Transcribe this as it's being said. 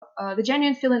the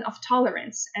genuine feeling of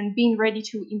tolerance and being ready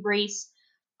to embrace,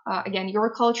 again, your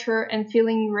culture and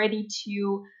feeling ready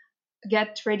to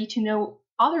get ready to know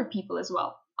other people as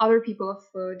well, other people of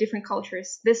different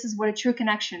cultures. This is what a true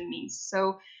connection means.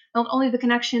 So not only the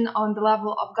connection on the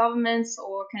level of governments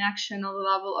or connection on the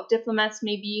level of diplomats,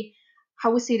 maybe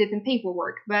how we see it in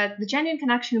paperwork, but the genuine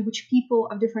connection which people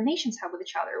of different nations have with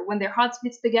each other when their hearts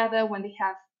beat together, when they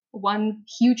have one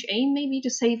huge aim, maybe to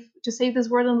save this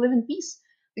world and live in peace,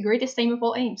 the greatest aim of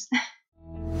all aims.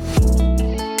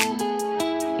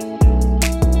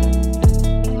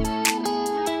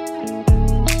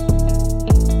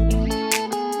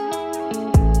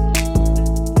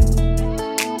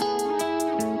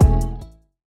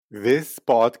 This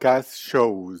podcast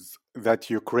shows that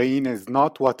Ukraine is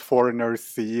not what foreigners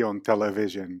see on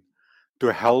television.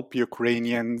 To help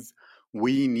Ukrainians,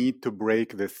 we need to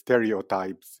break the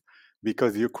stereotypes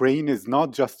because Ukraine is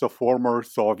not just a former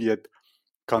Soviet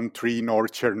country nor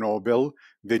Chernobyl.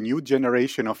 The new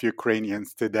generation of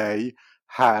Ukrainians today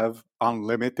have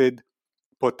unlimited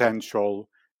potential.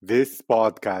 This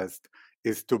podcast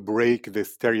is to break the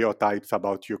stereotypes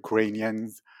about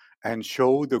Ukrainians and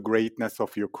show the greatness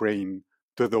of Ukraine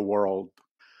to the world.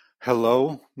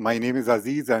 Hello, my name is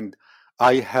Aziz and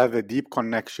I have a deep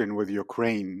connection with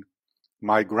Ukraine.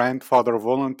 My grandfather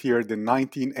volunteered in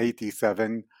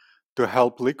 1987 to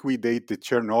help liquidate the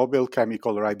Chernobyl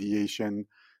chemical radiation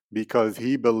because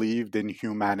he believed in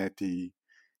humanity.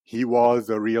 He was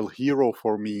a real hero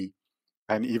for me,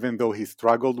 and even though he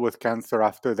struggled with cancer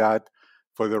after that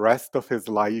for the rest of his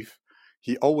life,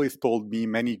 he always told me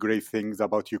many great things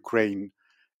about Ukraine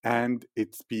and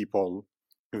its people.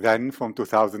 Then, from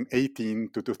 2018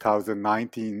 to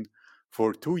 2019,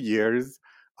 for 2 years,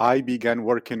 I began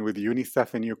working with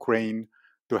UNICEF in Ukraine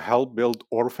to help build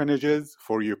orphanages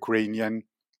for Ukrainian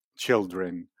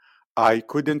children. I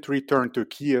couldn't return to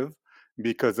Kiev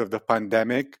because of the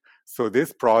pandemic, so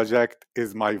this project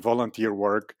is my volunteer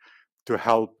work to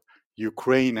help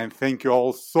Ukraine. And thank you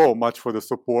all so much for the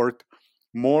support.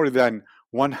 More than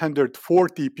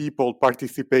 140 people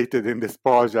participated in this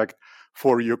project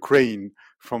for Ukraine,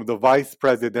 from the vice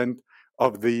president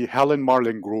of the Helen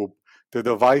Marlin Group to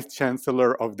the vice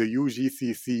chancellor of the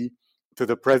UGCC to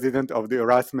the president of the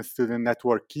Erasmus Student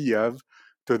Network Kiev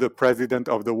to the president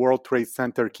of the World Trade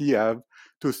Center Kiev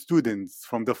to students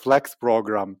from the FLEX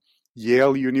program,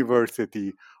 Yale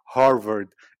University, Harvard,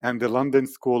 and the London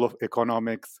School of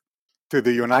Economics, to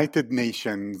the United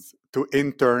Nations, to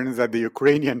interns at the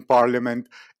Ukrainian Parliament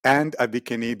and at the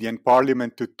Canadian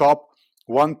Parliament, to top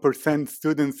 1%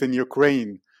 students in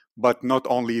Ukraine, but not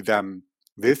only them.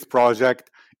 This project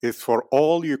is for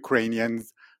all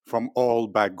Ukrainians from all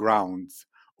backgrounds.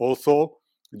 Also,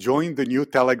 join the new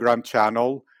Telegram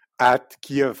channel at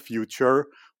Kiev Future,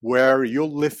 where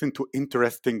you'll listen to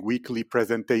interesting weekly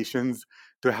presentations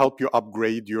to help you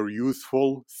upgrade your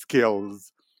useful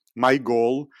skills. My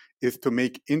goal is to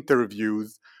make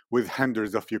interviews with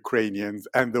hundreds of Ukrainians,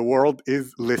 and the world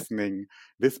is listening.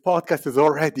 This podcast is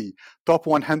already top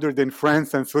 100 in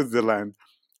France and Switzerland,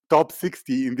 top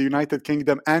 60 in the United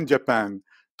Kingdom and Japan,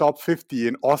 top 50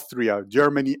 in Austria,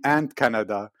 Germany, and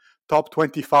Canada, top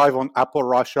 25 on Apple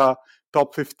Russia,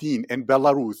 top 15 in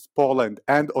Belarus, Poland,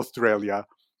 and Australia,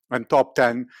 and top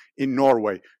 10 in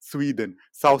Norway, Sweden,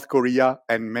 South Korea,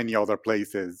 and many other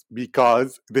places,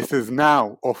 because this is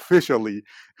now officially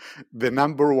the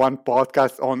number one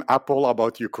podcast on Apple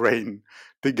about Ukraine.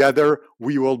 Together,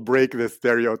 we will break the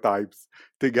stereotypes.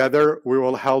 Together, we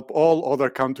will help all other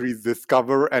countries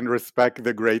discover and respect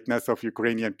the greatness of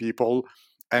Ukrainian people.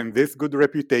 And this good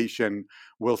reputation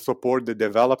will support the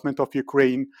development of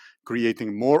Ukraine,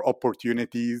 creating more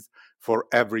opportunities for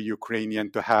every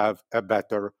Ukrainian to have a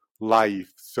better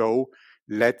life. So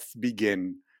let's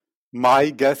begin. My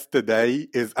guest today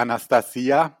is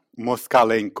Anastasia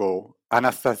Moskalenko.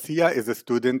 Anastasia is a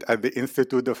student at the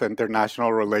Institute of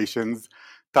International Relations,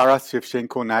 Taras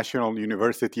Shevchenko National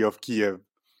University of Kiev.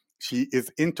 She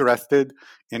is interested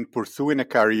in pursuing a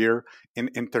career in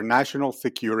international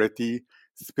security,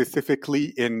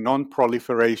 specifically in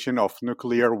non-proliferation of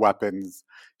nuclear weapons.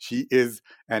 She is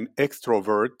an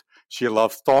extrovert. She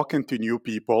loves talking to new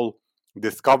people,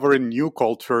 discovering new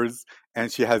cultures,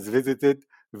 and she has visited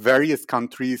various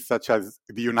countries such as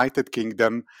the United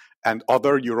Kingdom and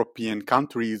other European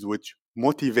countries, which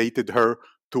motivated her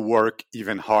to work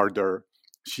even harder.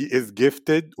 She is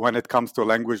gifted when it comes to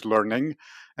language learning,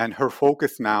 and her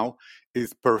focus now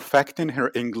is perfecting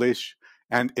her English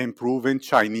and improving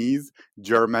Chinese,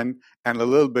 German, and a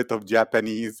little bit of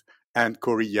Japanese and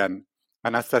Korean.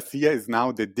 Anastasia is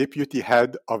now the deputy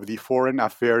head of the Foreign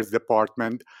Affairs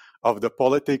Department of the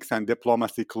Politics and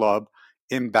Diplomacy Club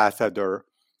ambassador.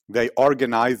 They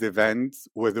organize events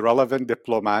with relevant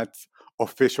diplomats,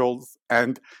 officials,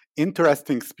 and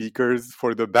interesting speakers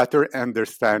for the better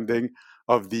understanding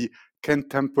of the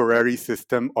contemporary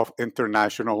system of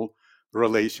international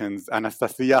relations.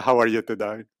 Anastasia, how are you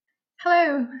today?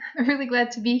 Hello, I'm really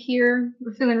glad to be here.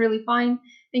 We're feeling really fine.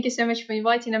 Thank you so much for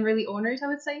inviting. I'm really honored, I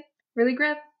would say. Really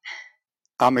great.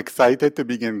 I'm excited to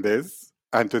begin this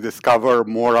and to discover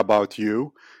more about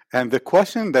you. And the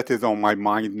question that is on my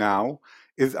mind now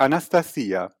is,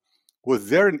 Anastasia, was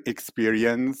there an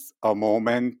experience, a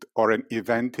moment, or an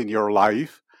event in your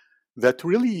life that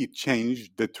really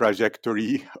changed the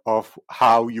trajectory of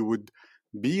how you would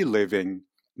be living?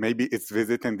 Maybe it's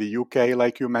visit in the UK,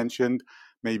 like you mentioned,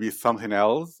 maybe something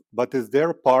else, but is there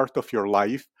a part of your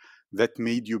life that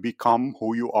made you become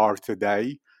who you are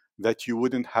today that you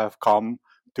wouldn't have come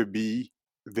to be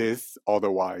this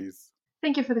otherwise?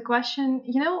 Thank you for the question.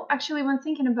 Actually, when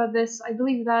thinking about this, I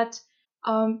believe that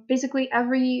basically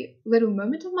every little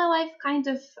moment of my life kind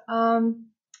of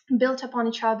built upon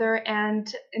each other,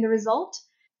 and in the result,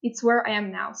 it's where I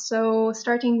am now. So,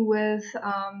 starting with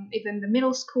even the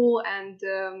middle school and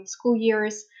school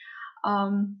years,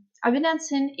 I've been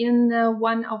dancing in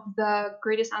one of the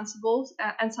greatest dance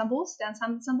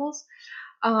ensembles,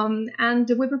 and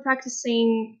we've been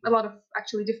practicing a lot of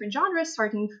actually different genres,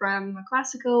 starting from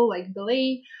classical, like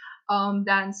ballet,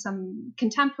 then some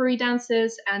contemporary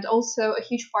dances, and also a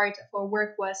huge part of our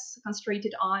work was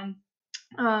concentrated on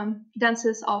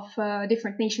dances of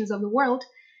different nations of the world.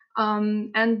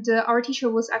 And our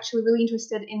teacher was actually really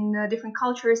interested in different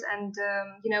cultures and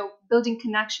building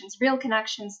connections, real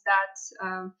connections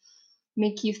that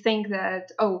make you think that,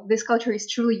 oh, this culture is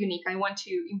truly unique. I want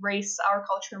to embrace our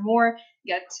culture more,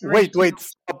 get ready Wait, to know. wait,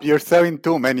 stop. You're saying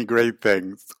too many great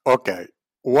things. Okay.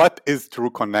 What is true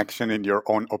connection in your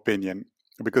own opinion?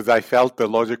 Because I felt the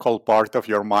logical part of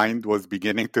your mind was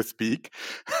beginning to speak,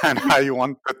 and I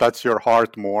want to touch your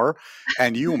heart more.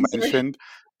 And you Sorry. mentioned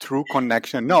true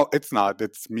connection. No, it's not.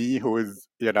 It's me who is,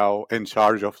 in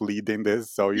charge of leading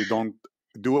this. So you don't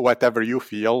do whatever you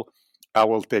feel. I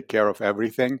will take care of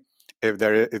everything. If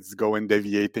it's going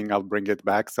deviating, I'll bring it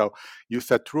back. So you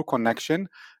said true connection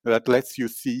that lets you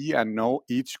see and know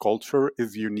each culture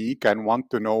is unique and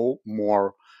want to know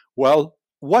more. Well,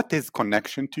 what is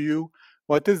connection to you?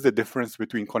 What is the difference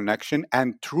between connection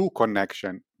and true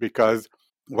connection? Because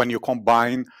when you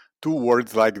combine two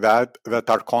words like that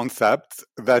are concepts,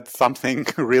 that's something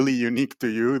really unique to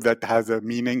you that has a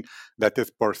meaning that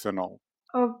is personal.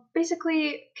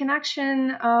 Basically, connection.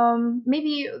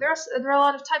 Maybe there are a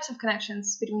lot of types of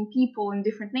connections between people in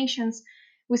different nations.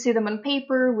 We see them on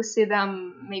paper. We see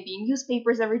them maybe in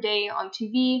newspapers every day, on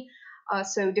TV.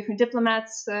 So different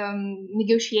diplomats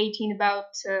negotiating about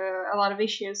a lot of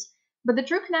issues. But the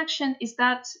true connection is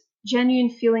that genuine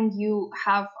feeling you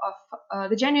have of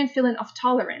the genuine feeling of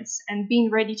tolerance and being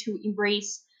ready to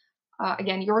embrace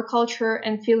again your culture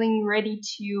and feeling ready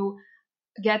to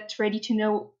get ready to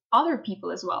know other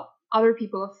people as well, other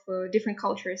people of different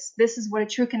cultures. This is what a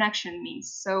true connection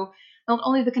means. So, not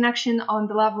only the connection on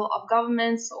the level of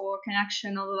governments or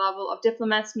connection on the level of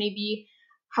diplomats, maybe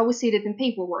how we see it in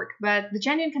paperwork, but the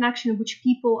genuine connection which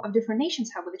people of different nations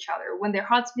have with each other when their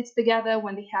hearts beat together,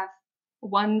 when they have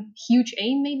one huge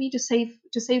aim, maybe to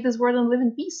save this world and live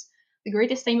in peace. The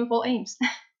greatest aim of all aims.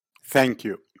 Thank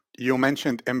you. You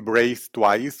mentioned embrace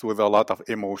twice with a lot of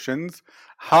emotions.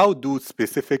 How do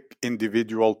specific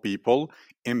individual people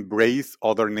embrace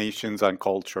other nations and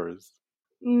cultures?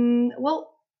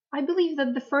 Well, I believe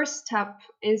that the first step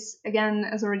is, again,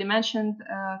 as already mentioned,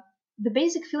 the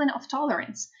basic feeling of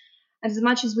tolerance. And as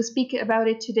much as we speak about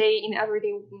it today in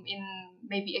everyday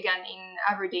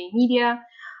media,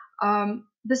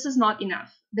 this is not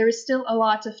enough. There is still a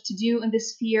lot of to do in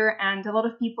this sphere, and a lot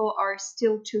of people are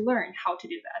still to learn how to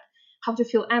do that, how to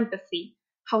feel empathy,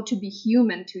 how to be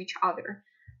human to each other.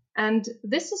 And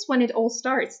this is when it all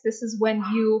starts. This is when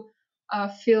you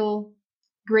feel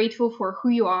grateful for who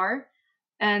you are,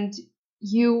 and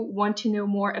you want to know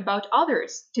more about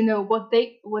others, to know what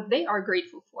they are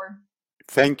grateful for.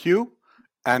 Thank you.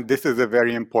 And this is a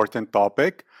very important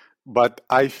topic, but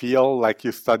I feel like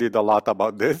you studied a lot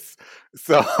about this.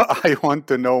 So I want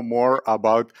to know more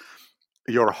about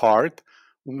your heart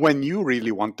when you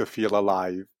really want to feel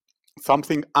alive.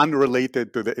 Something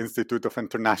unrelated to the Institute of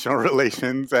International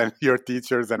Relations and your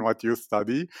teachers and what you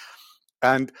study.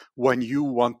 And when you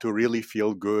want to really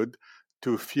feel good,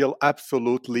 to feel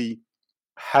absolutely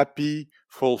happy,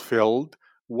 fulfilled,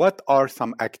 what are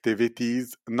some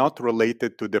activities not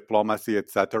related to diplomacy,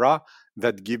 etc.,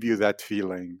 that give you that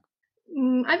feeling?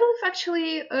 I believe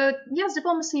actually, yes,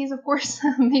 diplomacy is of course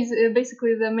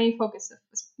basically the main focus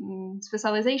of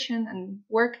specialization and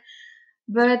work,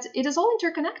 but it is all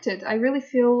interconnected. I really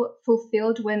feel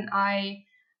fulfilled when I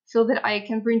feel that I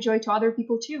can bring joy to other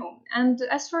people too. And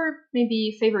as for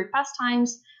maybe favorite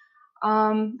pastimes,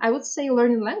 I would say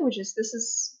learning languages. This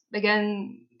is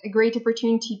again a great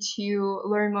opportunity to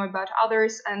learn more about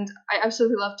others, and I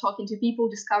absolutely love talking to people,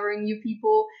 discovering new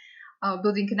people,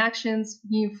 building connections,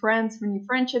 new friends, new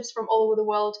friendships from all over the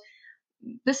world.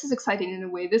 This is exciting in a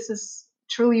way. This is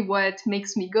truly what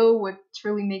makes me go, what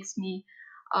truly makes me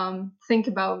think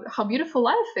about how beautiful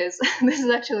life is. This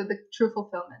is actually the true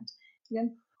fulfillment. Yeah.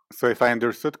 So, if I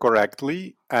understood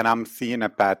correctly, and I'm seeing a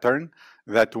pattern,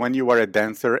 that when you were a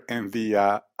dancer in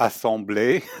the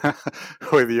assemblée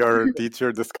with your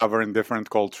teacher discovering different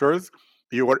cultures,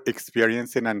 you were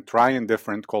experiencing and trying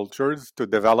different cultures to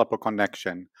develop a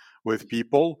connection with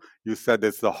people. You said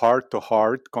it's the heart to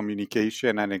heart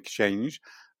communication and exchange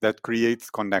that creates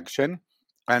connection.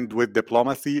 And with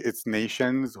diplomacy, it's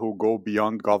nations who go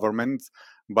beyond governments,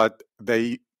 but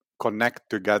they connect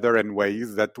together in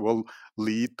ways that will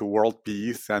lead to world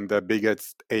peace and the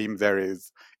biggest aim there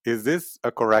is. Is this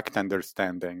a correct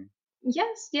understanding?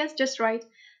 Yes, yes, just right.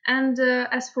 And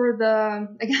as for the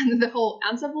again the whole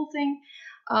ensemble thing,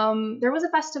 there was a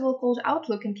festival called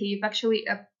Outlook in Kyiv, actually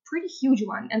a pretty huge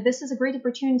one, and this is a great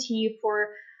opportunity for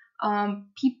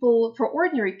people, for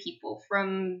ordinary people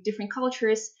from different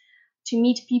cultures, to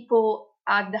meet people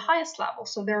at the highest level.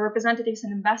 So there are representatives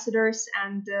and ambassadors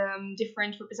and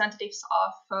different representatives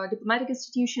of diplomatic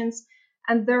institutions,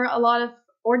 and there are a lot of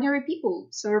ordinary people,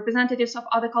 so representatives of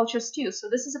other cultures too. So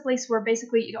this is a place where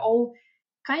basically it all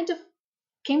kind of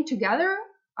came together.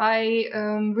 I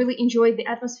really enjoyed the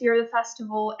atmosphere of the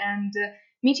festival and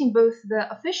meeting both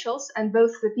the officials and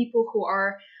both the people who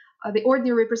are the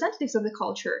ordinary representatives of the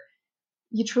culture.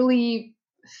 You truly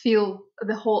feel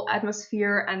the whole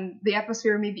atmosphere and the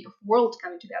atmosphere maybe of world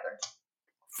coming together.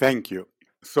 Thank you.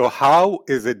 So, how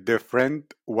is it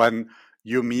different when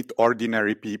you meet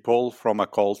ordinary people from a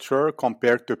culture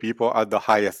compared to people at the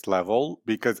highest level?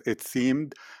 Because it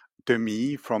seemed to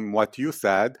me, from what you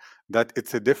said, that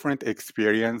it's a different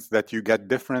experience, that you get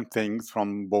different things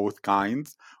from both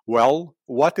kinds. Well,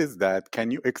 what is that?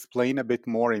 Can you explain a bit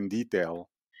more in detail?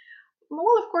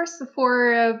 Well, of course,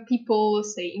 for people,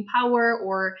 say, in power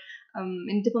or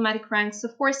in diplomatic ranks,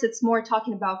 of course, it's more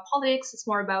talking about politics, it's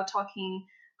more about talking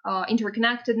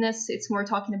interconnectedness, it's more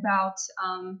talking about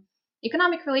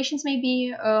economic relations,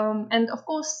 maybe, and of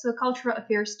course, cultural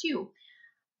affairs too.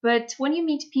 But when you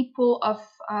meet people of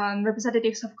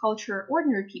representatives of culture,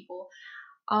 ordinary people,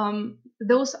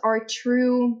 those are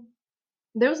true,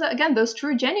 those are again those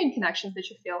true genuine connections that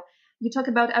you feel. You talk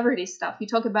about everyday stuff, you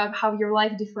talk about how your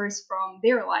life differs from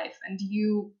their life, and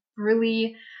you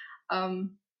really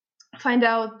um, find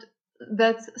out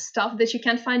that stuff that you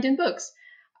can't find in books.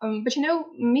 But you know,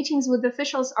 meetings with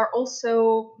officials are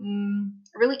also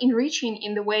really enriching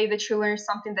in the way that you learn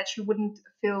something that you wouldn't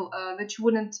feel that you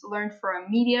wouldn't learn from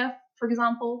media, for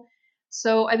example.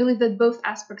 So I believe that both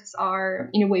aspects are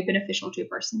in a way beneficial to a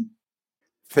person.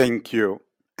 Thank you.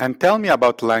 And tell me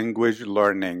about language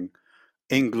learning,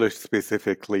 English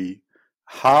specifically.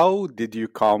 How did you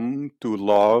come to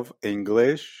love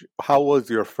English? How was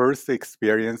your first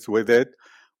experience with it?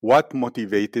 What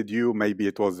motivated you? Maybe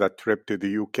it was that trip to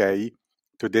the UK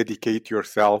to dedicate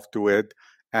yourself to it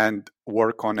and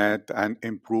work on it and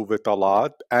improve it a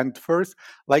lot. And first,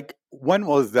 like, when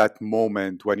was that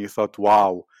moment when you thought,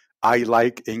 wow, I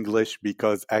like English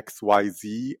because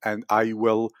XYZ and I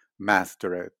will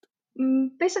master it?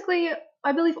 Basically,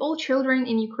 I believe all children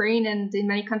in Ukraine and in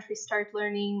many countries start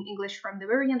learning English from the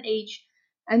very young age.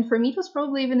 And for me, it was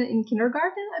probably even in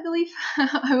kindergarten, I believe.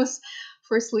 I was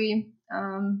firstly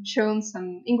shown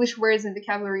some English words and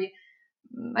vocabulary.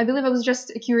 I believe I was just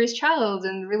a curious child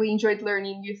and really enjoyed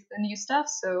learning new stuff.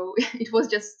 So it was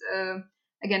just,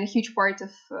 again, a huge part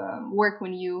of work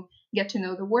when you get to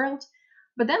know the world.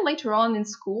 But then later on in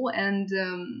school and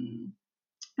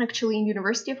actually in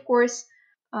university, of course,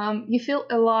 you feel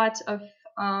a lot of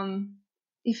um,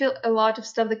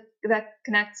 stuff that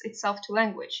connects itself to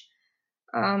language.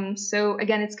 So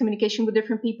again, it's communication with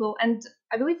different people, and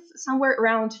I believe somewhere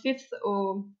around fifth,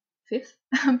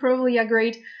 probably a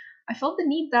grade, I felt the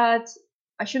need that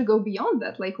I should go beyond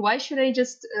that. Like, why should I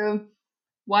just?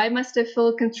 Why must I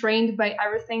feel constrained by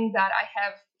everything that I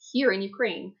have here in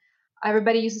Ukraine?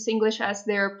 Everybody uses English as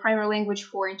their primary language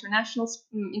for international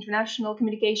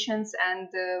communications, and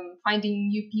finding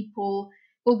new people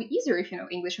will be easier if you know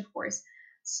English, of course.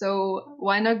 So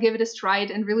why not give it a try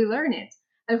and really learn it?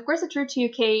 And of course, the trip to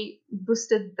UK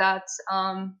boosted that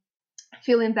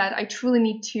feeling that I truly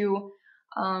need to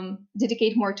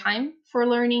dedicate more time for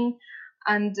learning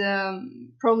and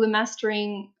probably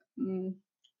mastering.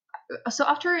 So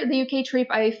after the UK trip,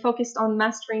 I focused on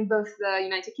mastering both the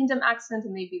United Kingdom accent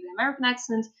and maybe the American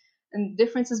accent and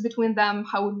differences between them,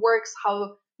 how it works,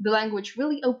 how the language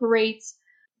really operates.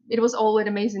 It was all an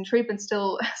amazing trip and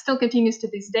still continues to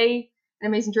this day. An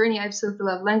amazing journey. I absolutely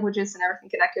love languages and everything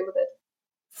connected with it.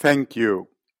 Thank you.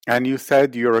 And you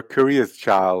said you're a curious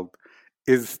child.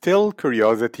 Is still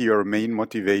curiosity your main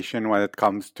motivation when it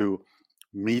comes to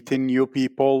meeting new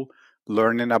people,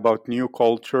 learning about new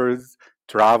cultures,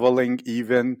 traveling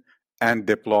even, and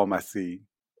diplomacy?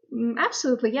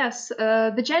 Absolutely, yes.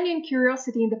 The genuine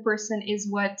curiosity in the person is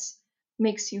what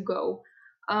makes you go.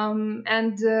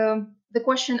 And the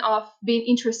question of being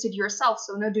interested yourself,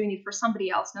 so not doing it for somebody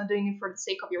else, not doing it for the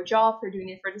sake of your job, or doing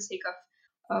it for the sake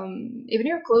of even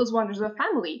your close ones or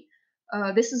family.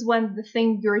 This is when the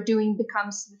thing you're doing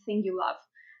becomes the thing you love.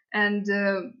 And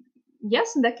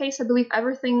yes, in that case, I believe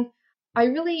everything. I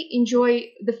really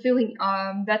enjoy the feeling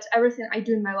that everything I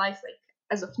do in my life, like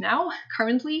as of now,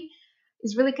 currently,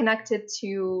 is really connected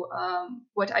to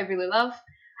what I really love,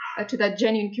 to that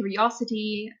genuine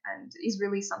curiosity, and is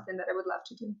really something that I would love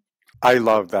to do. I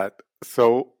love that.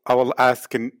 So I will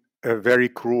ask a very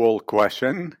cruel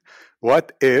question.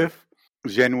 What if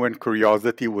genuine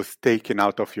curiosity was taken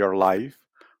out of your life?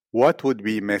 What would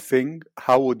be missing?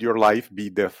 How would your life be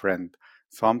different?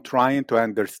 So I'm trying to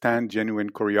understand genuine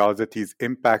curiosity's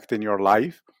impact in your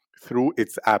life through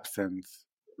its absence.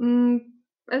 Mm,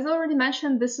 as I already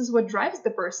mentioned, this is what drives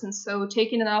the person. So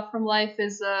taking it out from life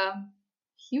is a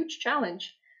huge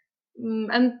challenge.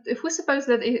 And if we suppose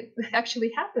that it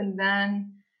actually happened,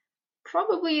 then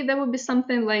probably there would be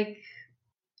something like,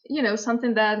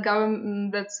 something that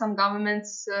that some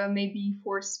governments maybe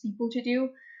force people to do,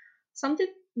 something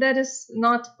that is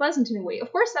not pleasant in a way.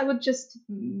 Of course, I would just,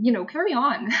 carry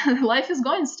on. Life is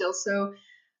going still, so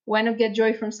why not get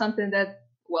joy from something that,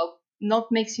 well,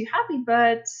 not makes you happy,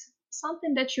 but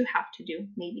something that you have to do,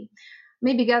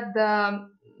 maybe get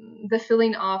the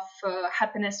feeling of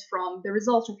happiness from the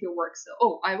result of your work. So,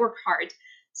 oh, I worked hard,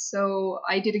 so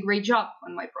I did a great job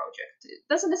on my project. It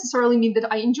doesn't necessarily mean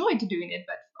that I enjoyed doing it,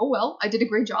 but oh well, I did a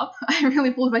great job. I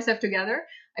really pulled myself together.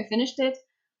 I finished it.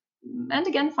 And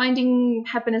again, finding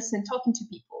happiness in talking to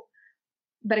people.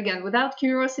 But again, without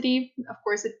curiosity, of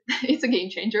course, it's a game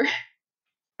changer.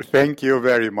 Thank you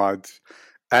very much.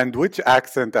 And which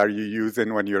accent are you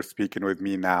using when you're speaking with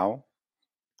me now?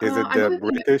 Is it I the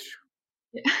believe British?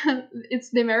 it's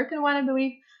the American one, I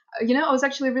believe. I was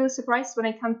actually really surprised when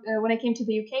I came to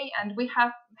the UK, and we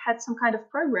have had some kind of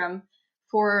program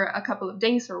for a couple of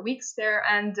days or weeks there,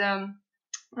 and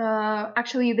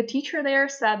actually the teacher there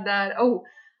said that, oh,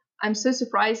 I'm so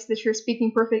surprised that you're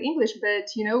speaking perfect English, but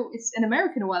it's an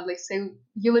American one. Like, say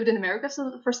you lived in America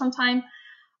for some time.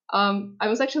 I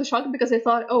was actually shocked because I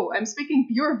thought, oh, I'm speaking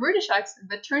pure British accent,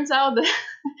 but turns out that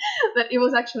that it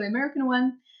was actually American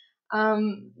one.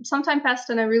 Some time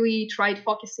passed, and I really tried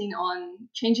focusing on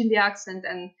changing the accent,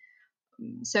 and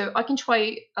so I can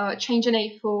try changing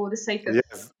it for the sake of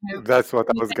Yes, that's what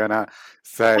I was gonna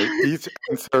say. Each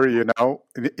answer,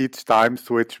 each time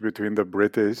switch between the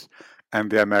British and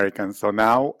the American. So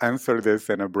now answer this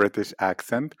in a British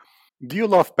accent. Do you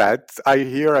love pets?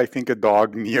 I think, a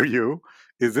dog near you.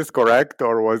 Is this correct,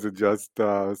 or was it just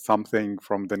something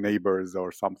from the neighbors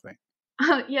or something?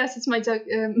 yes, it's my dog.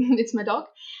 It's my dog.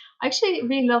 I actually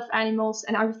really love animals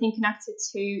and everything connected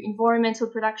to environmental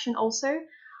protection also.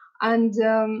 And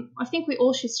I think we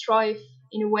all should strive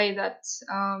in a way that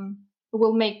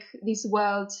will make this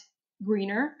world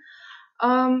greener.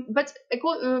 But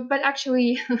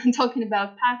actually, talking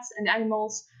about pets and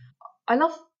animals, I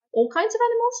love all kinds of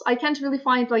animals. I can't really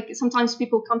find, like, sometimes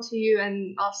people come to you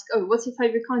and ask, "Oh, what's your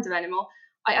favorite kind of animal?"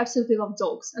 I absolutely love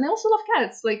dogs, and I also love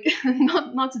cats. Like,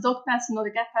 not a dog person, not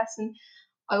a cat person.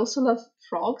 I also love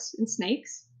frogs and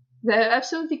snakes. They're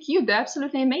absolutely cute. They're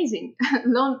absolutely amazing.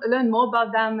 Learn more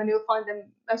about them, and you'll find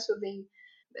them absolutely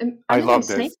I I don't know, love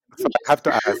snake. this. So I have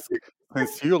to ask,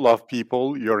 since you love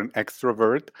people, you're an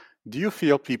extrovert, do you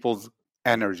feel people's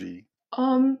energy?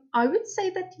 I would say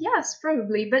that yes,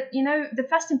 probably, but the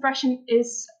first impression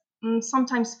is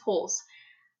sometimes false,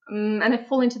 and I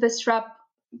fall into this trap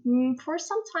for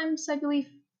sometimes, I believe,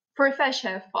 for a fair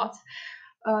share of part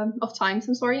of times.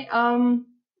 I'm sorry.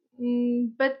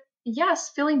 But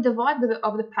yes, feeling the vibe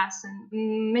of the person.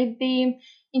 Maybe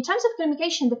in terms of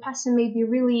communication, the person may be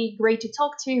really great to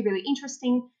talk to, really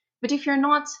interesting. But if you're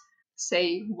not,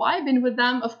 say, vibing with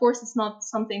them, of course, it's not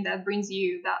something that brings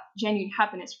you that genuine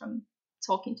happiness from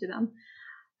talking to them.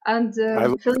 and I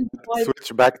love feeling that. the vibe.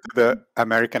 Switch back to the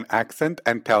American accent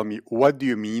and tell me, what do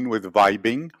you mean with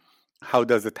vibing? How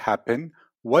does it happen?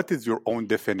 What is your own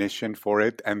definition for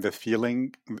it and the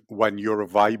feeling when you're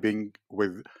vibing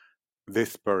with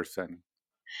this person?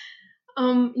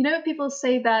 People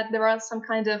say that there are some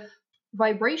kind of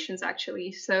vibrations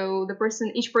actually. So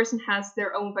each person has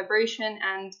their own vibration,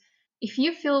 and if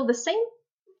you feel the same,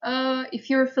 if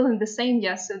you're feeling the same,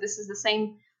 yes. So this is the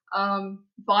same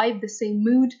vibe, the same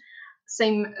mood,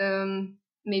 same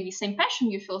maybe same passion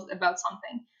you feel about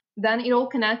something. Then it all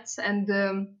connects, and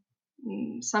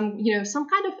some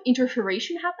kind of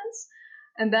interferation happens,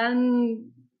 and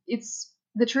then it's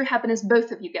the true happiness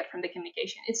both of you get from the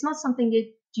communication. It's not something that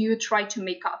you try to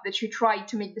make up, that you try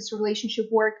to make this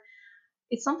relationship work.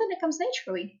 It's something that comes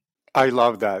naturally. I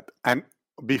love that. And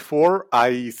before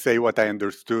I say what I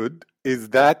understood,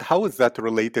 how is that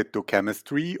related to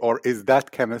chemistry, or is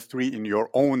that chemistry in your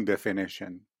own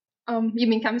definition? You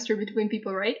mean chemistry between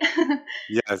people, right?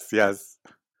 Yes, yes.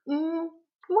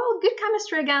 Well, good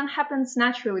chemistry again happens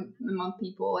naturally among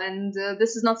people, and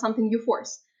this is not something you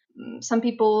force. Some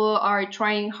people are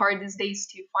trying hard these days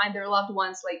to find their loved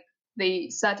ones. Like they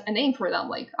set a name for them.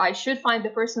 Like I should find the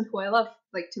person who I love,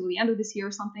 like till the end of this year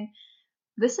or something.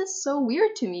 This is so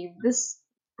weird to me. This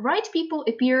right people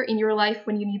appear in your life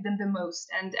when you need them the most,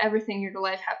 and everything in your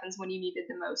life happens when you need it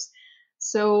the most.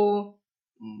 So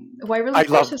why really I force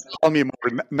love that. yourself? Tell me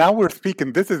more. Now we're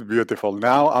speaking. This is beautiful.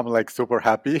 Now I'm like super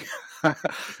happy.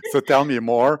 So tell me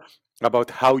more about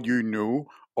how you knew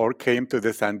or came to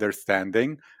this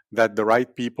understanding that the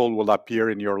right people will appear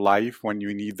in your life when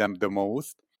you need them the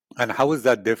most. And how is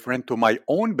that different to my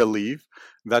own belief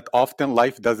that often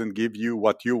life doesn't give you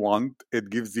what you want, it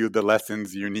gives you the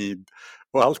lessons you need?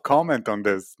 Well, comment on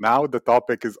this. Now the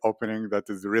topic is opening that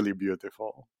is really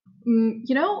beautiful.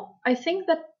 I think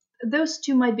that those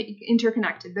two might be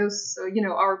interconnected. Those,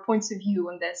 our points of view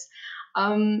on this.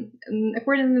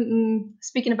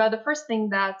 Speaking about the first thing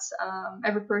that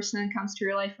every person comes to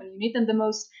your life when you need them the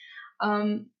most.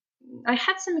 Um, I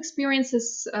had some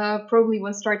experiences probably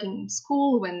when starting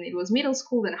school, when it was middle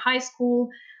school, then high school,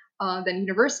 then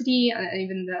university, and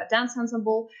even the dance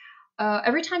ensemble.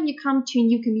 Every time you come to a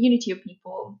new community of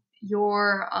people,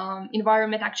 your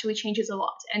environment actually changes a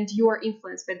lot, and you are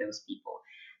influenced by those people.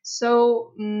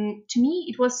 So to me,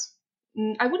 it was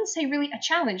I wouldn't say really a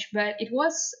challenge, but it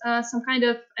was some kind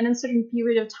of an uncertain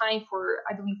period of time for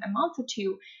I believe a month or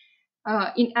two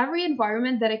in every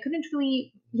environment that I couldn't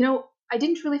really, I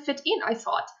didn't really fit in, I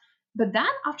thought. But then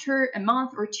after a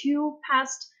month or two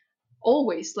passed,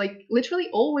 always, like literally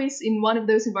always in one of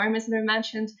those environments that I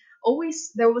mentioned,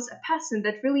 always there was a person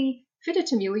that really fitted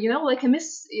to me, like a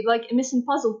missing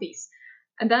puzzle piece.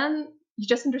 And then you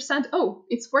just understand, oh,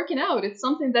 it's working out. It's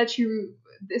something that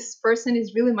this person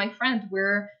is really my friend.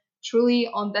 We're truly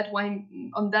on that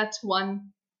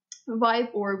one vibe,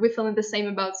 or we're feeling the same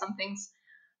about some things.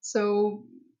 So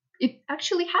it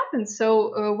actually happens.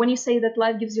 So when you say that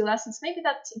life gives you lessons, maybe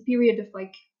that period of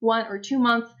like 1 or 2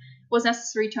 months was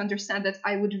necessary to understand that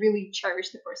I would really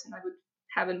cherish the person I would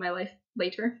have in my life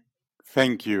later.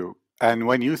 Thank you. And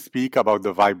when you speak about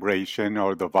the vibration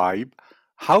or the vibe,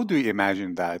 how do you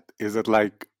imagine that? Is it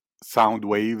like sound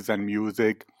waves and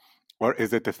music, or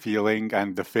is it a feeling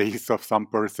and the face of some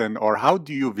person? Or how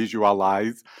do you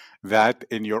visualize that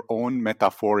in your own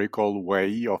metaphorical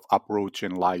way of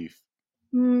approaching life?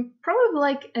 Probably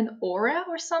like an aura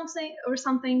or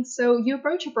something. So you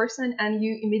approach a person and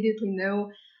you immediately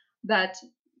know that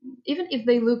even if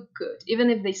they look good, even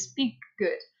if they speak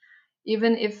good,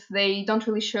 even if they don't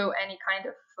really show any kind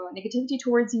of negativity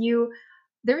towards you,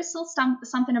 there is still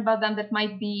something about them that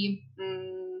might be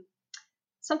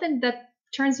something that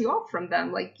turns you off from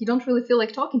them. Like you don't really feel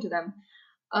like talking to them.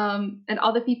 And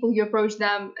other people, you approach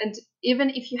them, and even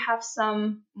if you have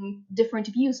some different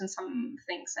views on some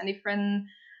things, and if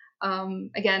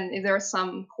there are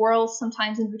some quarrels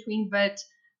sometimes in between, but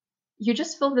you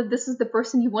just feel that this is the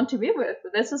person you want to be with.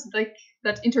 This is like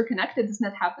that interconnectedness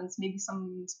that happens. Maybe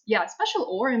some, yeah, special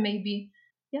aura, maybe.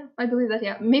 Yeah, I believe that,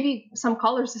 yeah. Maybe some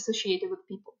colors associated with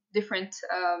people, different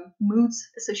moods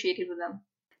associated with them.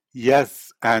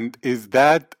 Yes, and is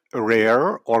that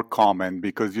rare or common?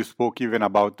 Because you spoke even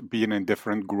about being in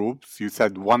different groups. You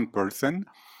said one person.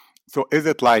 So is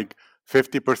it like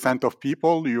 50% of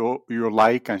people you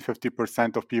like and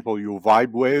 50% of people you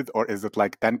vibe with, or is it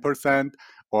like 10%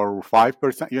 or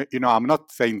 5%? I'm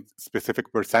not saying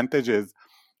specific percentages,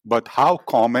 but how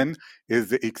common is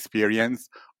the experience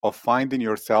of finding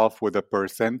yourself with a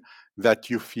person that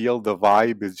you feel the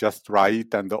vibe is just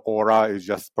right and the aura is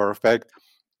just perfect,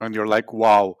 and you're like,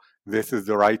 wow, this is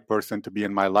the right person to be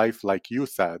in my life, like you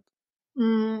said?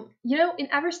 In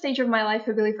every stage of my life,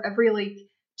 I believe every like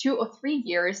 2 or 3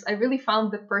 years, I really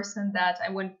found the person that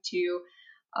I want to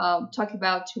talk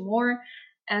about to more.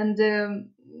 And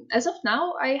as of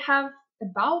now, I have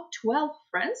about 12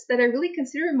 friends that I really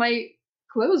consider my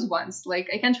close ones. Like,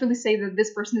 I can't really say that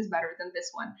this person is better than this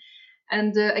one.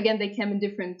 And again, they came in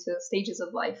different stages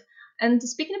of life. And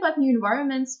speaking about new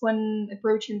environments, when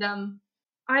approaching them,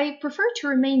 I prefer to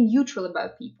remain neutral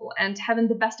about people and having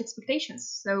the best expectations.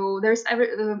 So there's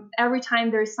every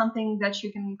time there's something that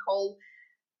you can call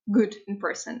good in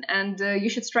person, and you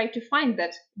should strive to find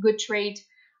that good trait,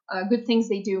 good things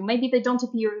they do. Maybe they don't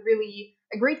appear really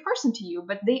a great person to you,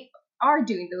 but they are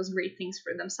doing those great things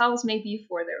for themselves, maybe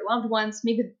for their loved ones,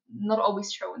 maybe not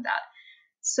always showing that.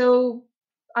 So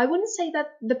I wouldn't say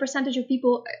that the percentage of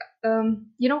people, I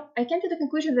came to the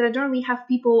conclusion that I don't really have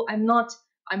people I'm not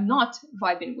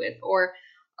vibing with, or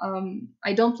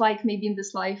I don't like maybe in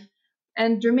this life,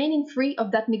 and remaining free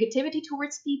of that negativity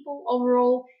towards people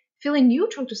overall, feeling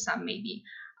neutral to some maybe,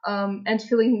 and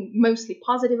feeling mostly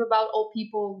positive about all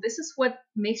people. This is what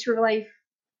makes your life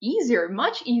easier,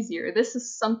 much easier. This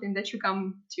is something that you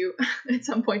come to at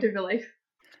some point of your life.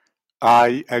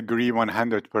 I agree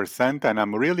 100%, and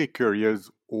I'm really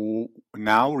curious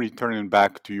now returning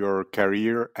back to your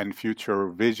career and future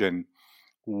vision,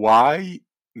 why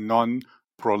non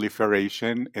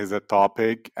proliferation is a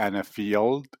topic and a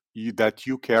field that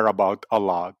you care about a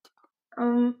lot.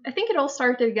 I think it all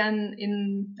started again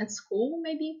in at school.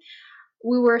 Maybe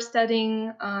we were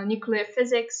studying nuclear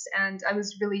physics, and I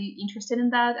was really interested in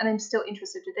that, and I'm still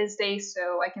interested to this day.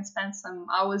 So I can spend some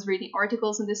hours reading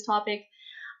articles on this topic,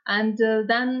 and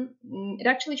then it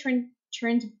actually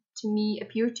turned to me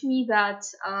appeared to me that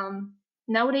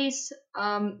nowadays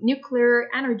nuclear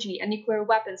energy and nuclear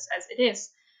weapons, as it is,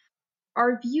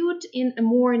 are viewed in a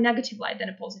more negative light than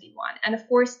a positive one. And of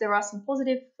course, there are some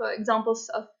positive examples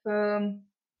of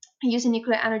using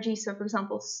nuclear energy. So, for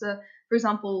example,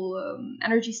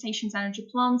 energy stations, energy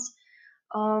plants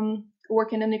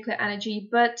working on nuclear energy.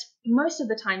 But most of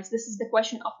the times, this is the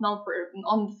question of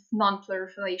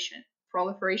non-proliferation.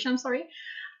 Proliferation, I'm sorry.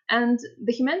 And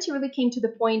the humanity really came to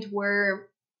the point where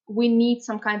we need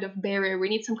some kind of barrier, we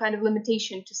need some kind of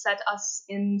limitation to set us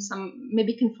in some,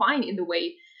 maybe confine in the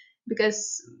way.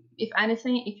 Because if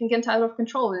anything, it can get out of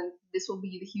control, and this will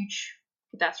be the huge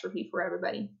catastrophe for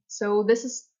everybody. So, this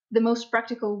is the most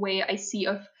practical way I see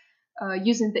of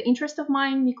using the interest of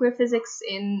mine, nuclear physics,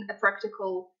 in a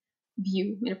practical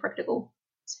view, in a practical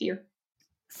sphere.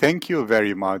 Thank you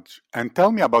very much. And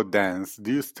tell me about dance.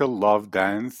 Do you still love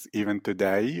dance even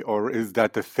today, or is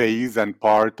that a phase and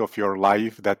part of your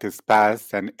life that is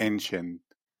past and ancient?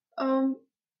 Um,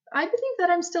 I believe that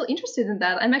I'm still interested in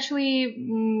that. I'm actually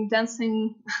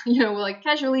dancing, like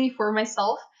casually for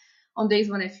myself on days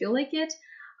when I feel like it.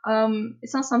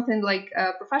 It's not something like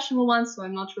a professional one, so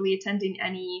I'm not really attending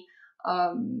any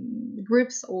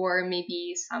groups or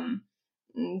maybe some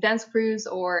dance crews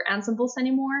or ensembles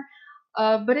anymore.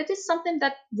 But it is something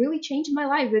that really changed my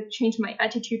life. It changed my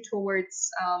attitude towards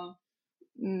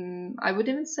I would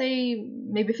even say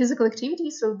maybe physical activity.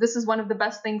 So this is one of the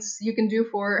best things you can do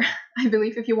for, I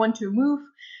believe, if you want to move.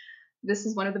 This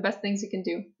is one of the best things you can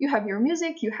do. You have your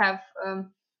music. You have.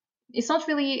 It's not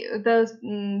really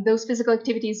those physical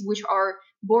activities which are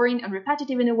boring and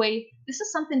repetitive in a way. This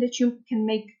is something that you can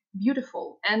make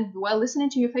beautiful and while listening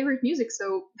to your favorite music.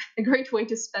 So a great way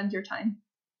to spend your time.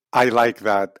 I like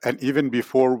that. And even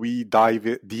before we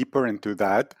dive deeper into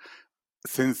that,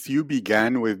 since you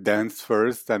began with dance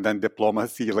first and then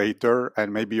diplomacy later,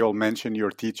 and maybe you'll mention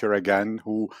your teacher again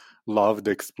who loved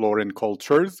exploring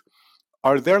cultures,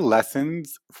 are there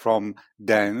lessons from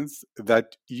dance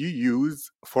that you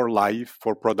use for life,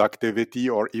 for productivity,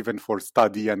 or even for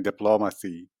study and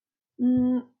diplomacy?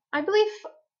 I believe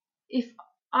if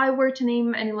I were to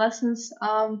name any lessons,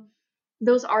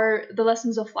 those are the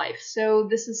lessons of life. So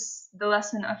this is the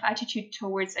lesson of attitude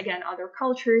towards, again, other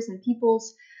cultures and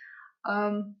peoples.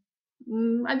 Um,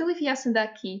 I believe yes, in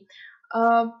that key.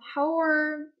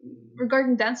 However,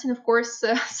 regarding dancing, of course,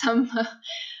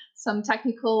 some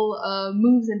technical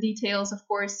moves and details. Of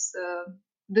course,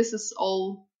 this is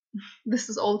all this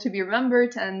is all to be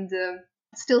remembered and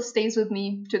still stays with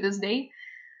me to this day.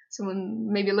 So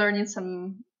when maybe learning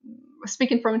some,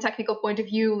 speaking from a technical point of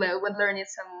view, when learning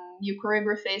some new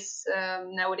choreographies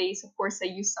nowadays, of course, I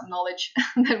use some knowledge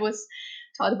that was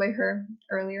taught by her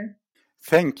earlier.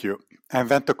 Thank you. And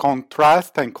then to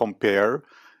contrast and compare,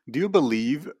 do you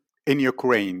believe in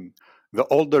Ukraine, the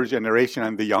older generation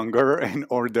and the younger, in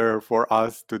order for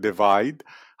us to divide,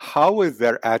 how is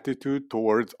their attitude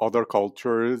towards other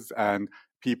cultures and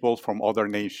people from other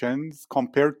nations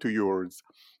compared to yours?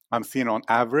 I'm seeing on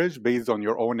average based on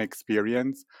your own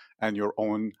experience and your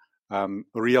own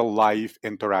real life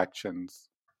interactions.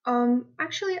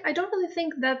 Actually, I don't really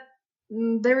think that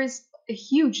there is a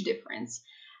huge difference.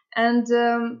 And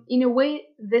in a way,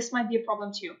 this might be a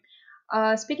problem too.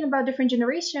 Speaking about different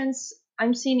generations,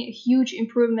 I'm seeing a huge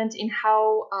improvement in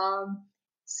how,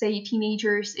 say,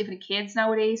 teenagers, even kids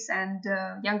nowadays, and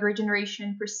younger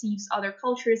generation perceives other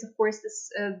cultures. Of course,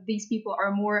 these people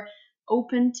are more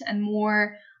open and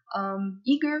more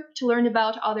eager to learn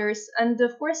about others. And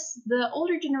of course, the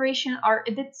older generation are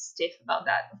a bit stiff about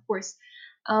that, of course.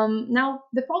 Now,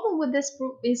 the problem with this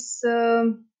is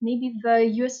maybe the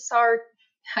USSR,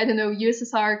 I don't know,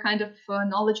 USSR kind of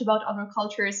knowledge about other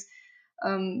cultures,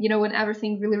 when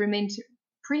everything really remained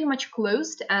pretty much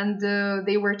closed, and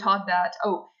they were taught that,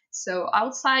 oh, so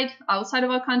outside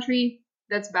of our country,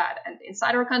 that's bad, and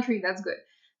inside our country, that's good.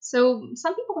 So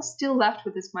some people are still left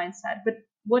with this mindset, but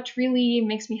what really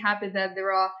makes me happy that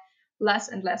there are less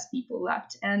and less people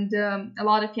left, and a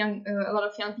lot of young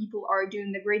people are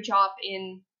doing a great job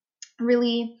in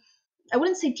really, I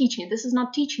wouldn't say teaching. This is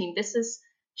not teaching. This is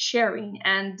sharing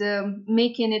and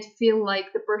making it feel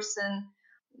like the person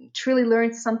truly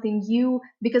learned something new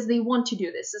because they want to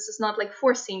do this. This is not like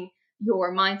forcing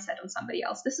your mindset on somebody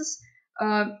else. This is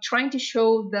trying to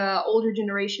show the older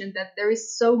generation that there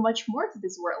is so much more to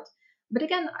this world. But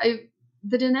again,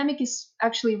 the dynamic is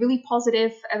actually really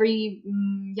positive. Every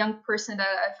young person that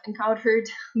I've encountered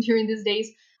during these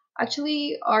days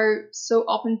actually are so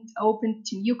open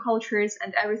to new cultures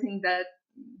and everything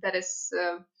that is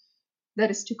that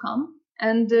is to come.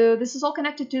 And this is all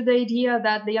connected to the idea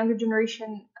that the younger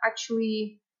generation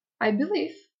actually, I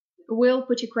believe, will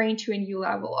put Ukraine to a new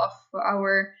level of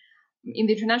our in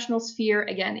the international sphere,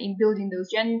 again, in building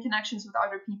those genuine connections with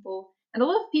other people. And a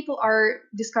lot of people are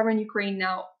discovering Ukraine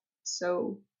now.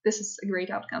 So this is a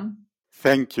great outcome.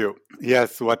 Thank you.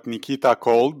 Yes, what Nikita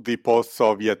called the post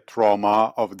Soviet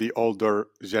trauma of the older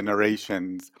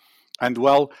generations. And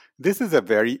well, this is a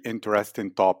very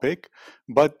interesting topic.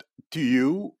 But to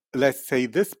you, let's say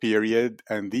this period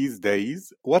and these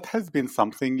days, what has been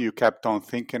something you kept on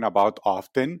thinking about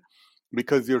often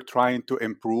because you're trying to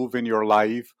improve in your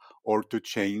life or to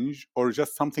change, or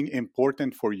just something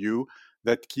important for you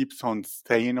that keeps on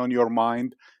staying on your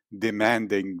mind,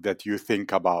 demanding that you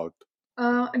think about?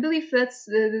 I believe that's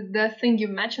the thing you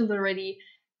mentioned already.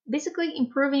 Basically,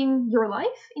 improving your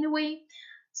life in a way.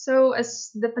 So,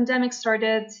 as the pandemic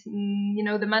started,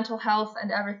 the mental health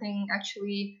and everything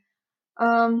actually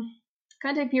um,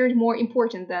 kind of appeared more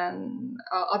important than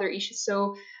other issues.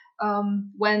 So,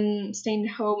 when staying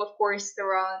home, of course,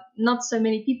 there are not so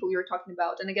many people you're talking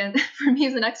about. And again, for me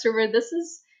as an extrovert, this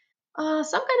is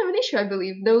some kind of an issue, I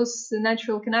believe. Those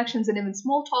natural connections and even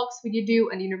small talks when you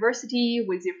do at university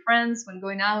with your friends when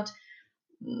going out,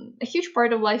 a huge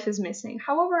part of life is missing.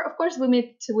 However, of course, we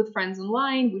meet with friends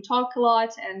online, we talk a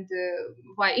lot, and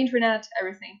via internet,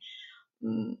 everything.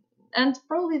 Mm, And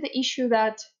probably the issue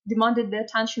that demanded the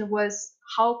attention was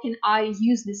how can I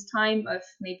use this time of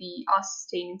maybe us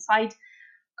staying inside?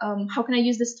 How can I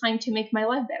use this time to make my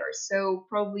life better? So,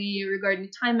 probably regarding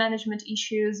time management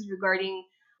issues, regarding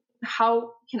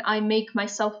how can I make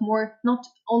myself more not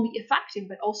only effective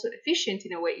but also efficient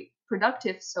in a way,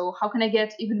 productive? So how can I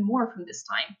get even more from this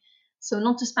time? So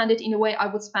not to spend it in a way I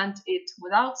would spend it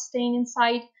without staying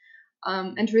inside,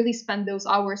 and really spend those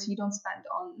hours you don't spend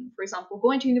on, for example,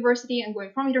 going to university and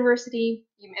going from university.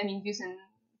 I mean, using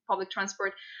public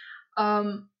transport.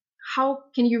 Um, how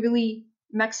can you really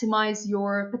maximize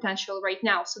your potential right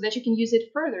now so that you can use it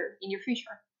further in your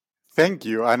future? Thank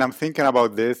you. And I'm thinking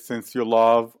about this since you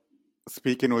love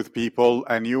speaking with people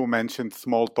and you mentioned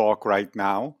small talk right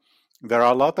now. There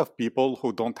are a lot of people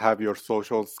who don't have your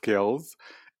social skills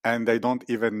and they don't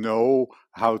even know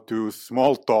how to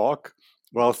small talk.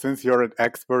 Well, since you're an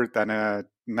expert and a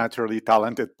naturally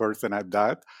talented person at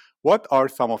that, what are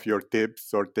some of your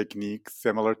tips or techniques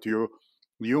similar to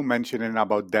you mentioning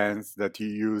about dance that you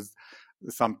use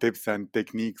some tips and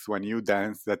techniques when you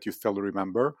dance that you still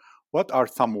remember? What are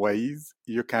some ways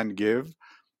you can give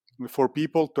for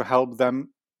people to help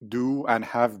them do and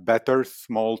have better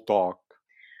small talk?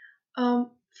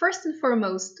 First and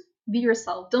foremost, be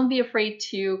yourself. Don't be afraid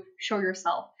to show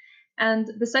yourself. And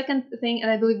the second thing, and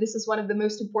I believe this is one of the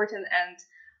most important and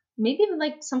maybe even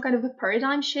like some kind of a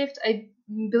paradigm shift, I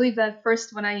believe that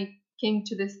first when I came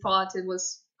to this thought, it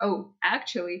was, oh,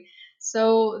 actually.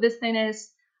 So this thing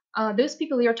is, those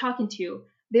people you're talking to,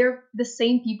 they're the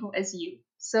same people as you.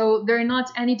 So they're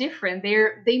not any different.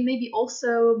 They may be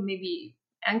also maybe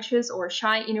anxious or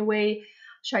shy in a way,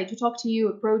 shy to talk to you,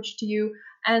 approach to you,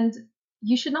 and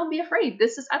you should not be afraid.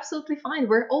 This is absolutely fine.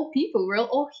 We're all people, we're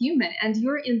all human, and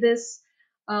you're in this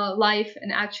life,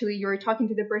 and actually you're talking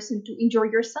to the person to enjoy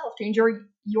yourself, to enjoy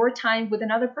your time with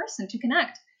another person, to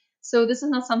connect. So this is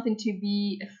not something to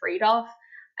be afraid of.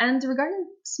 And regarding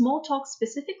small talk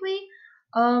specifically,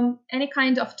 any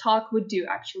kind of talk would do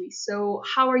actually. So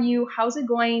how are you, how's it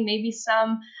going, maybe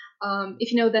some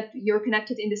if you know that you're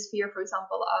connected in the sphere, for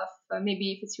example, of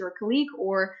maybe if it's your colleague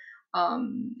or a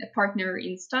partner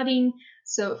in studying.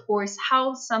 So of course,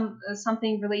 how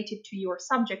something related to your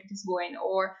subject is going,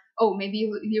 or oh, maybe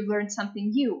you've learned something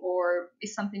new, or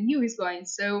is something new is going.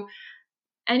 So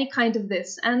any kind of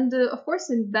this, and of course,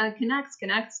 and that connects,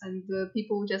 and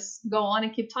people just go on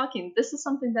and keep talking. This is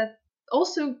something that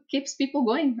also keeps people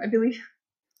going, I believe.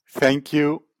 Thank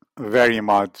you very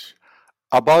much.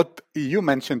 About you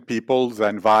mentioned peoples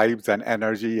and vibes and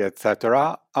energy,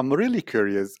 etc. I'm really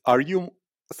curious. Are you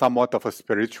somewhat of a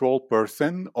spiritual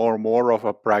person or more of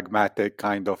a pragmatic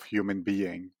kind of human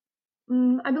being?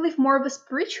 I believe more of a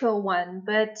spiritual one,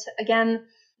 but again,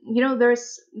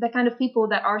 there's the kind of people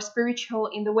that are spiritual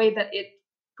in the way that it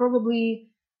probably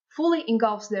fully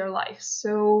engulfs their life.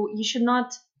 So mm,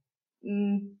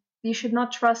 you should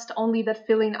not trust only that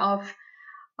feeling of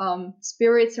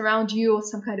spirits around you or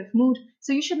some kind of mood.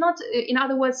 So you should not, in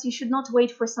other words, you should not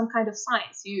wait for some kind of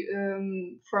signs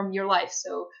from your life.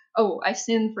 So, oh, I've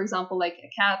seen, for example, like a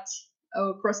cat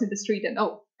crossing the street, and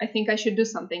oh, I think I should do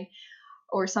something,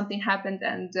 or something happened,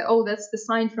 and oh, that's the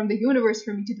sign from the universe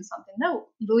for me to do something. No,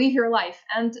 believe your life,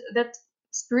 and that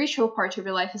spiritual part of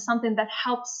your life is something that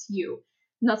helps you,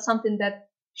 not something that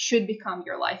should become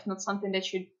your life, not something that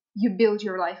should you build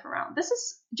your life around. This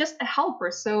is just a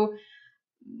helper. So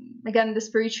again, the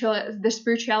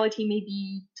spirituality may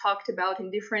be talked about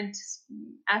in different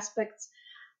aspects,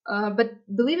 but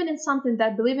believing in something,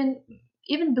 that believing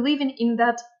in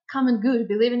that common good,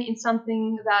 believing in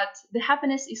something that the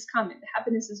happiness is coming, the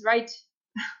happiness is right,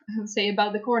 say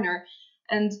about the corner,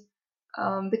 and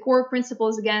the core principle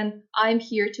is again, I'm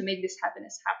here to make this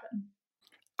happiness happen.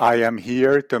 I am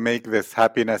here to make this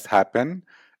happiness happen.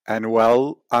 And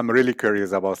well, I'm really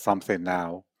curious about something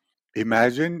now.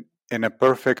 Imagine in a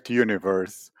perfect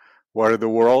universe where the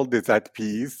world is at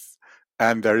peace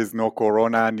and there is no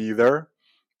corona neither,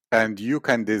 and you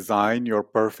can design your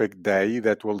perfect day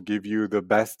that will give you the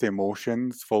best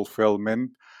emotions,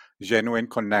 fulfillment, genuine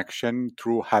connection,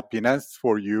 true happiness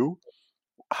for you.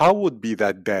 How would be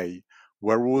that day?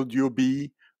 Where would you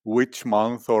be? Which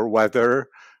month or weather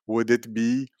would it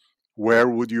be? Where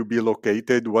would you be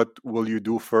located? What will you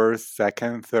do first,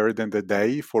 second, third in the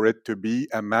day for it to be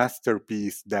a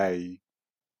masterpiece day?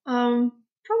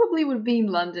 Probably would be in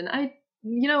London.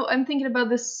 I'm thinking about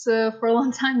this for a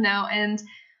long time now, and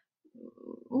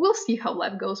we'll see how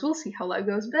life goes. We'll see how life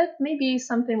goes. But maybe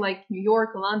something like New York,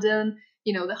 London,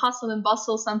 the hustle and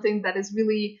bustle, something that is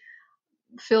really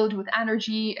filled with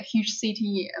energy, a huge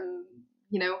city,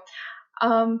 you know.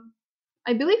 Um,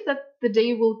 I believe that the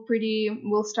day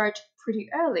will start pretty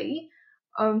early,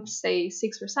 say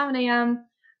 6 or 7 a.m.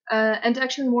 And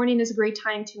actually, morning is a great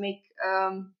time to make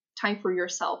time for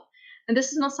yourself. And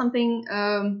this is not something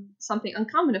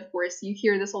uncommon, of course. You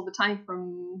hear this all the time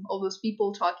from all those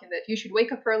people talking that you should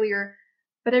wake up earlier.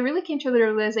 But I really came to the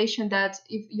realization that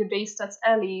if your day starts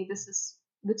early, this is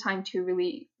the time to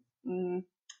really um,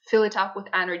 fill it up with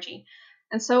energy.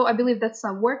 And so I believe that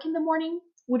some work in the morning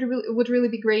would really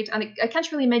be great. And I can't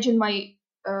really imagine my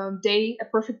day, a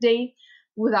perfect day,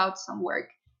 without some work.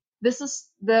 This is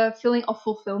the feeling of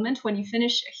fulfillment when you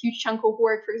finish a huge chunk of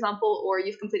work, for example, or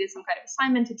you've completed some kind of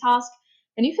assignment, a task,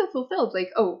 and you feel fulfilled.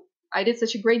 Like, oh, I did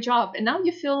such a great job, and now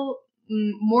you feel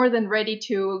more than ready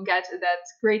to get that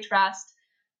great rest.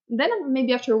 Then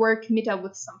maybe after work, meet up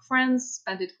with some friends,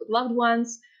 spend it with loved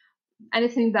ones,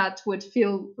 anything that would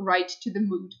feel right to the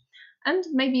mood. And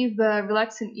maybe the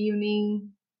relaxing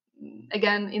evening,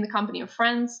 again, in the company of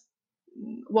friends,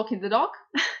 walking the dog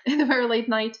in a very late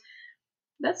night.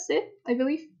 That's it, I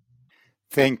believe.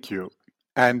 Thank you.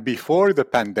 And before the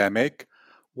pandemic,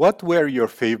 what were your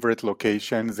favorite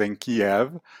locations in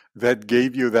Kiev that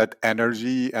gave you that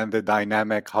energy and the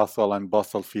dynamic hustle and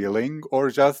bustle feeling, or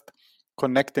just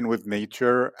connecting with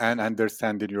nature and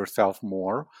understanding yourself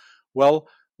more? Well,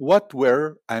 what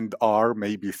were and are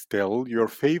maybe still your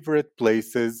favorite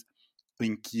places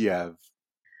in Kiev?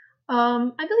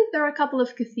 I believe there are a couple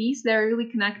of cafes that are really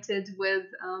connected with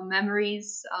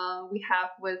memories we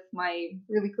have with my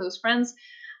really close friends.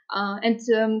 And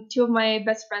two of my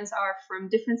best friends are from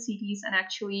different cities. And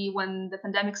actually, when the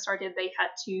pandemic started, they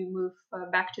had to move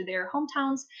back to their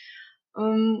hometowns.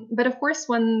 But of course,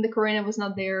 when the corona was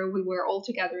not there, we were all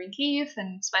together in Kiev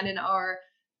and spending our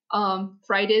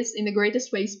Fridays in the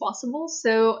greatest ways possible.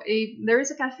 So there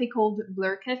is a cafe called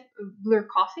Blur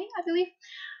Coffee, I believe.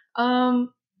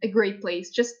 A great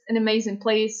place, just an amazing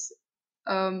place,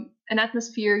 an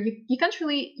atmosphere. You can't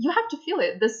really, you have to feel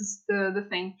it. This is the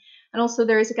thing. And also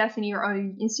there is a cafe near our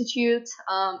institute,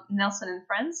 Nelson and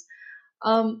Friends.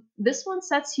 This one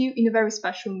sets you in a very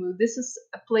special mood. This is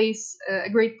a place, a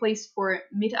great place for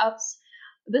meetups.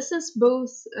 This is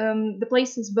both, the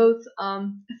place is both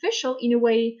official in a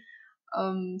way.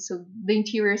 So the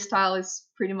interior style is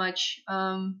pretty much,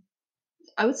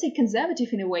 I would say,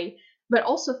 conservative in a way, but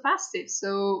also festive.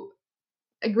 So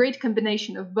a great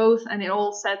combination of both, and it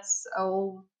all sets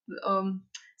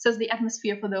the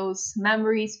atmosphere for those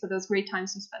memories, for those great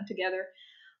times we spent together.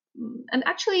 And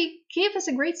actually, Kiev is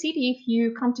a great city if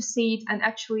you come to see it and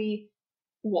actually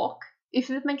walk, if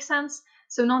it makes sense.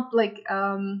 So not like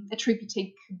a trip you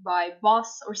take by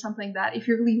bus or something like that. If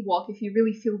you really walk, if you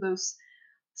really feel those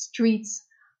streets,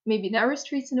 maybe narrow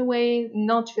streets in a way,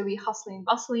 not really hustling and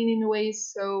bustling in a way.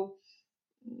 So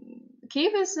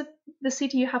Kiev is the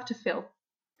city you have to feel.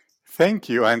 Thank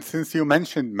you. And since you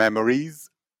mentioned memories,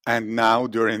 and now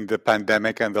during the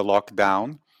pandemic and the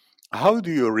lockdown, how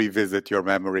do you revisit your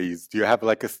memories? Do you have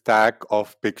like a stack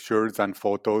of pictures and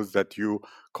photos that you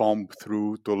comb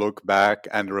through to look back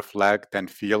and reflect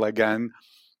and feel again?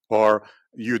 Or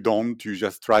you don't, you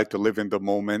just try to live in the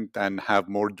moment and have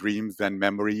more dreams than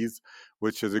memories,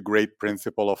 which is a great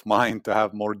principle of mine to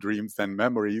have more dreams than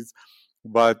memories.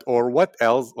 But, or what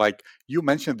else? Like you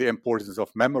mentioned the importance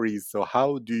of memories. So,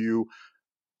 how do you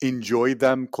enjoy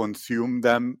them, consume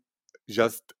them,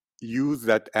 just use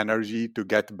that energy to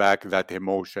get back that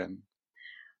emotion?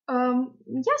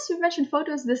 Yes, you mentioned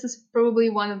photos. This is probably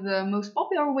one of the most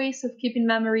popular ways of keeping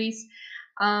memories.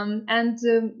 And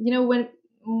you know,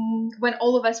 when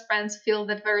all of us friends feel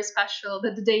that very special,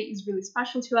 that the day is really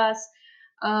special to us,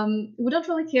 we don't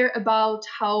really care about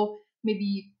how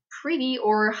maybe pretty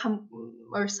or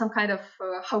some kind of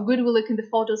how good we look in the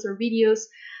photos or videos.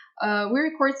 We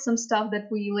record some stuff that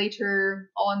we later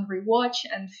on rewatch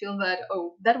and feel that,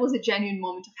 oh, that was a genuine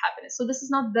moment of happiness. So this is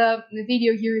not the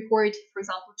video you record, for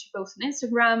example, to post on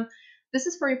Instagram. This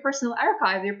is for your personal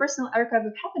archive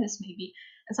of happiness, maybe.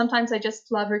 And sometimes I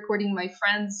just love recording my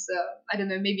friends, I don't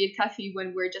know, maybe at cafe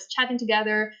when we're just chatting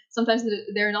together. Sometimes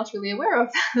they're not really aware of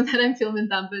that I'm filming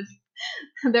them, but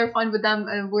they're fine with them.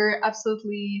 And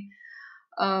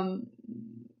um,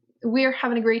 we're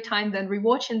having a great time then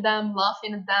rewatching them,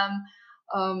 laughing at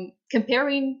them,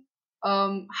 comparing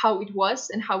how it was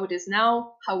and how it is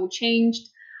now, how it changed.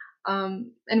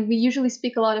 And we usually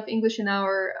speak a lot of English in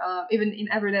our, even in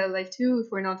everyday life too,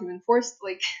 if we're not even forced,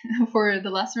 like for the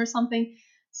lesson or something.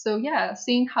 So yeah,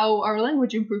 seeing how our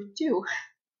language improved too.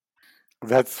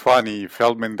 That's funny,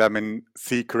 filming them in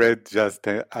secret, just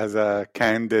as a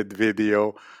candid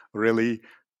video, really.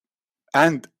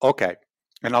 And okay,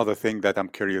 another thing that I'm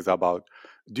curious about,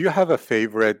 do you have a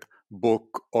favorite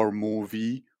book or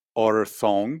movie or a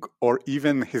song or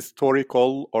even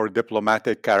historical or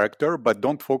diplomatic character? But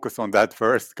don't focus on that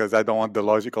first because I don't want the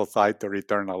logical side to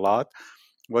return a lot.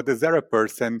 What is there a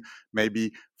person,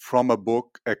 maybe from a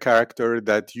book, a character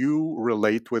that you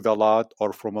relate with a lot,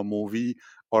 or from a movie,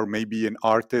 or maybe an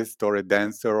artist or a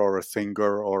dancer or a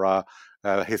singer or a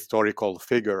historical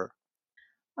figure?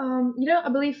 You know, I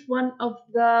believe one of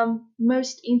the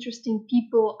most interesting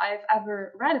people I've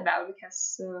ever read about,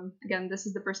 because again, this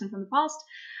is the person from the past.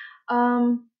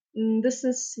 This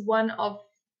is one of,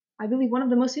 I believe, one of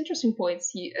the most interesting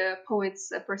poets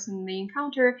a person may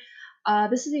encounter.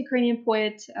 This is a Ukrainian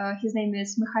poet. His name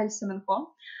is Mikhail Semenko,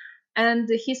 and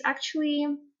he's actually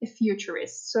a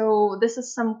futurist. So this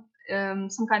is some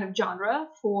kind of genre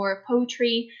for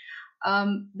poetry.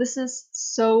 This is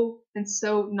so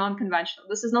non-conventional.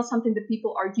 This is not something that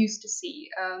people are used to see,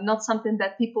 not something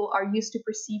that people are used to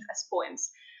perceive as poems.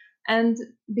 And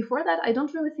before that, I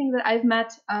don't really think that I've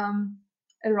met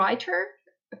a writer,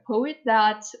 a poet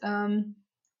that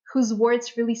whose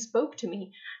words really spoke to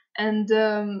me and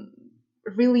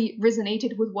really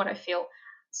resonated with what I feel.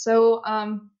 So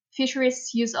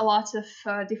futurists use a lot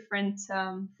of different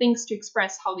things to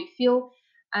express how they feel.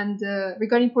 And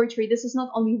regarding poetry, this is not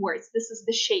only words, this is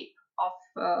the shape of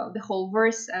the whole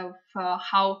verse, of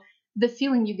how the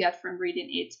feeling you get from reading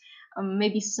it.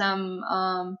 Maybe some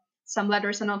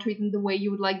letters are not written the way you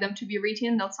would like them to be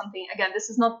written, not something, again, this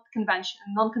is not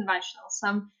non-conventional.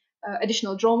 Some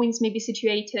additional drawings may be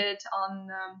situated on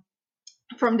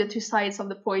from the two sides of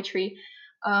the poetry.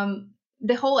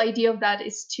 The whole idea of that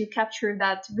is to capture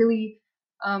that really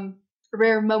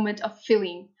rare moment of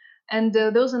feeling And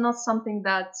those are not something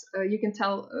that you can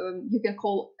tell, you can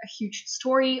call a huge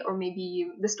story, or maybe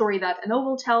the story that a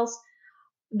novel tells.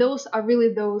 Those are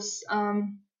really those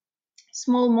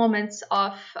small moments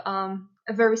of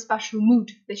a very special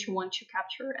mood that you want to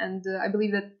capture. And I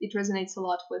believe that it resonates a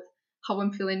lot with how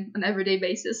I'm feeling on an everyday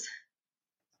basis.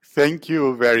 Thank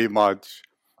you very much.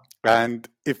 And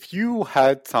if you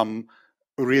had some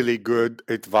really good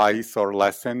advice or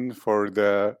lesson for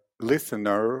the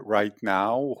listener right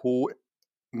now who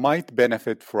might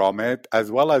benefit from it, as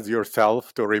well as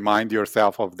yourself to remind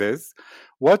yourself of this,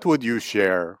 what would you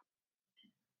share?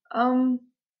 Um,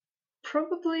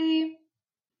 Probably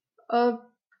uh,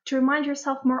 to remind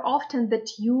yourself more often that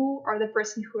you are the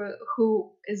person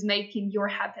who is making your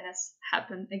happiness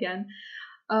happen again.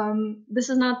 This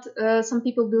is not. Some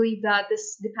people believe that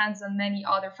this depends on many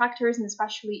other factors, and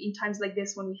especially in times like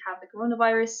this when we have the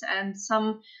coronavirus and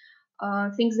some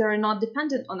things that are not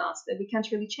dependent on us that we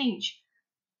can't really change.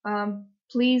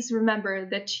 Please remember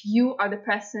that you are the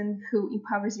person who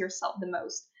empowers yourself the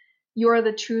most. You are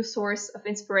the true source of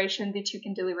inspiration that you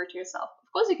can deliver to yourself.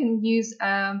 Of course, you can use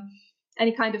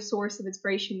any kind of source of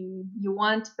inspiration you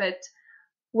want, but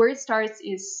where it starts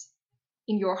is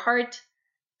in your heart,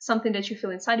 something that you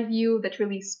feel inside of you that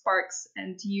really sparks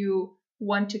and you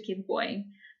want to keep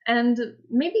going. And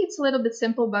maybe it's a little bit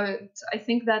simple, but I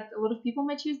think that a lot of people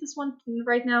might use this one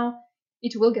right now.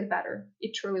 It will get better.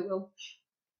 It truly will.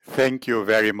 Thank you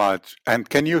very much. And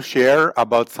can you share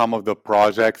about some of the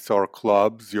projects or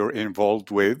clubs you're involved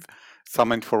with,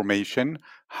 some information,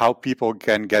 how people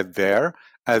can get there,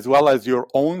 as well as your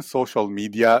own social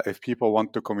media if people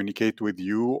want to communicate with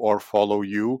you or follow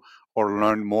you or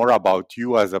learn more about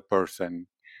you as a person?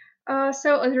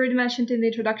 So, as already mentioned in the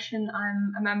introduction,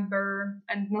 I'm a member,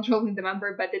 and not only the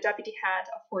member, but the deputy head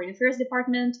of Foreign Affairs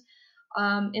Department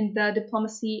in the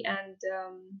Diplomacy and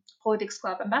Politics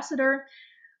Club ambassador.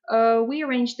 We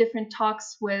arrange different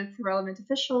talks with relevant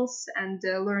officials and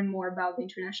learn more about the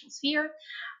international sphere.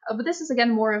 But this is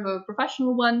again more of a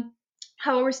professional one.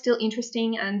 However, still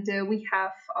interesting, and we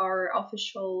have our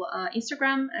official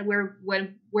Instagram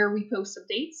where we post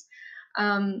updates,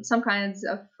 some kinds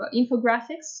of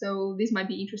infographics. So this might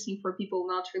be interesting for people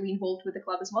not really involved with the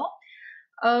club as well.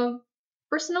 Uh,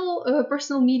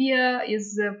 personal media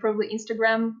is probably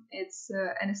Instagram. It's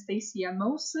Anastasia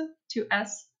Mose,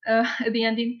 2S at the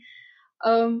ending.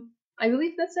 I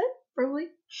believe that's it, probably.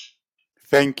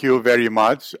 Thank you very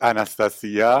much,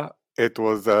 Anastasia. It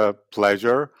was a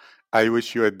pleasure. I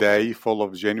wish you a day full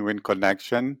of genuine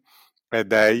connection, a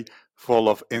day full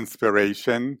of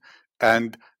inspiration,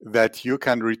 and that you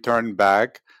can return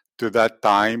back to that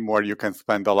time where you can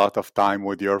spend a lot of time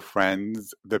with your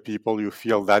friends, the people you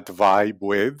feel that vibe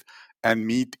with, and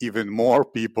meet even more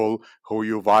people who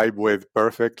you vibe with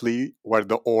perfectly, where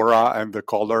the aura and the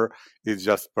color is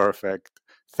just perfect.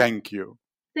 Thank you.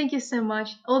 Thank you so much.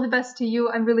 All the best to you.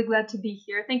 I'm really glad to be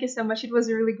here. Thank you so much. It was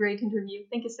a really great interview.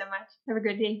 Thank you so much. Have a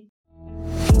great day.